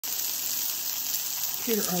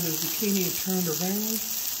Here are the zucchini turned around.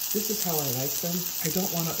 This is how I like them. I don't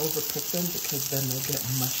want to overcook them because then they'll get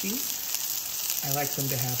mushy. I like them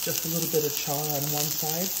to have just a little bit of char on one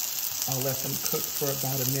side. I'll let them cook for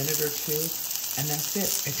about a minute or two, and that's it.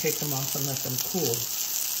 I take them off and let them cool.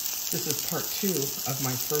 This is part 2 of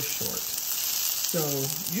my first short. So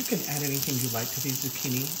you can add anything you like to these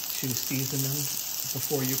zucchini to season them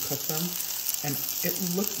before you cook them. And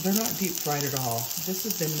they're not deep fried at all. This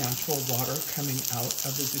is the natural water coming out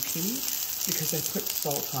of the zucchini because I put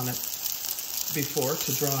salt on it before to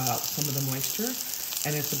draw out some of the moisture.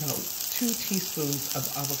 And it's about 2 teaspoons of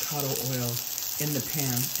avocado oil in the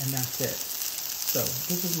pan, and that's it. So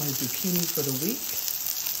this is my zucchini for the week.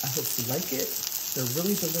 I hope you like it. They're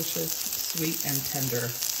really delicious, sweet and tender,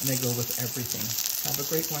 and they go with everything. Have a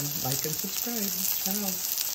great one. Like and subscribe. Ciao.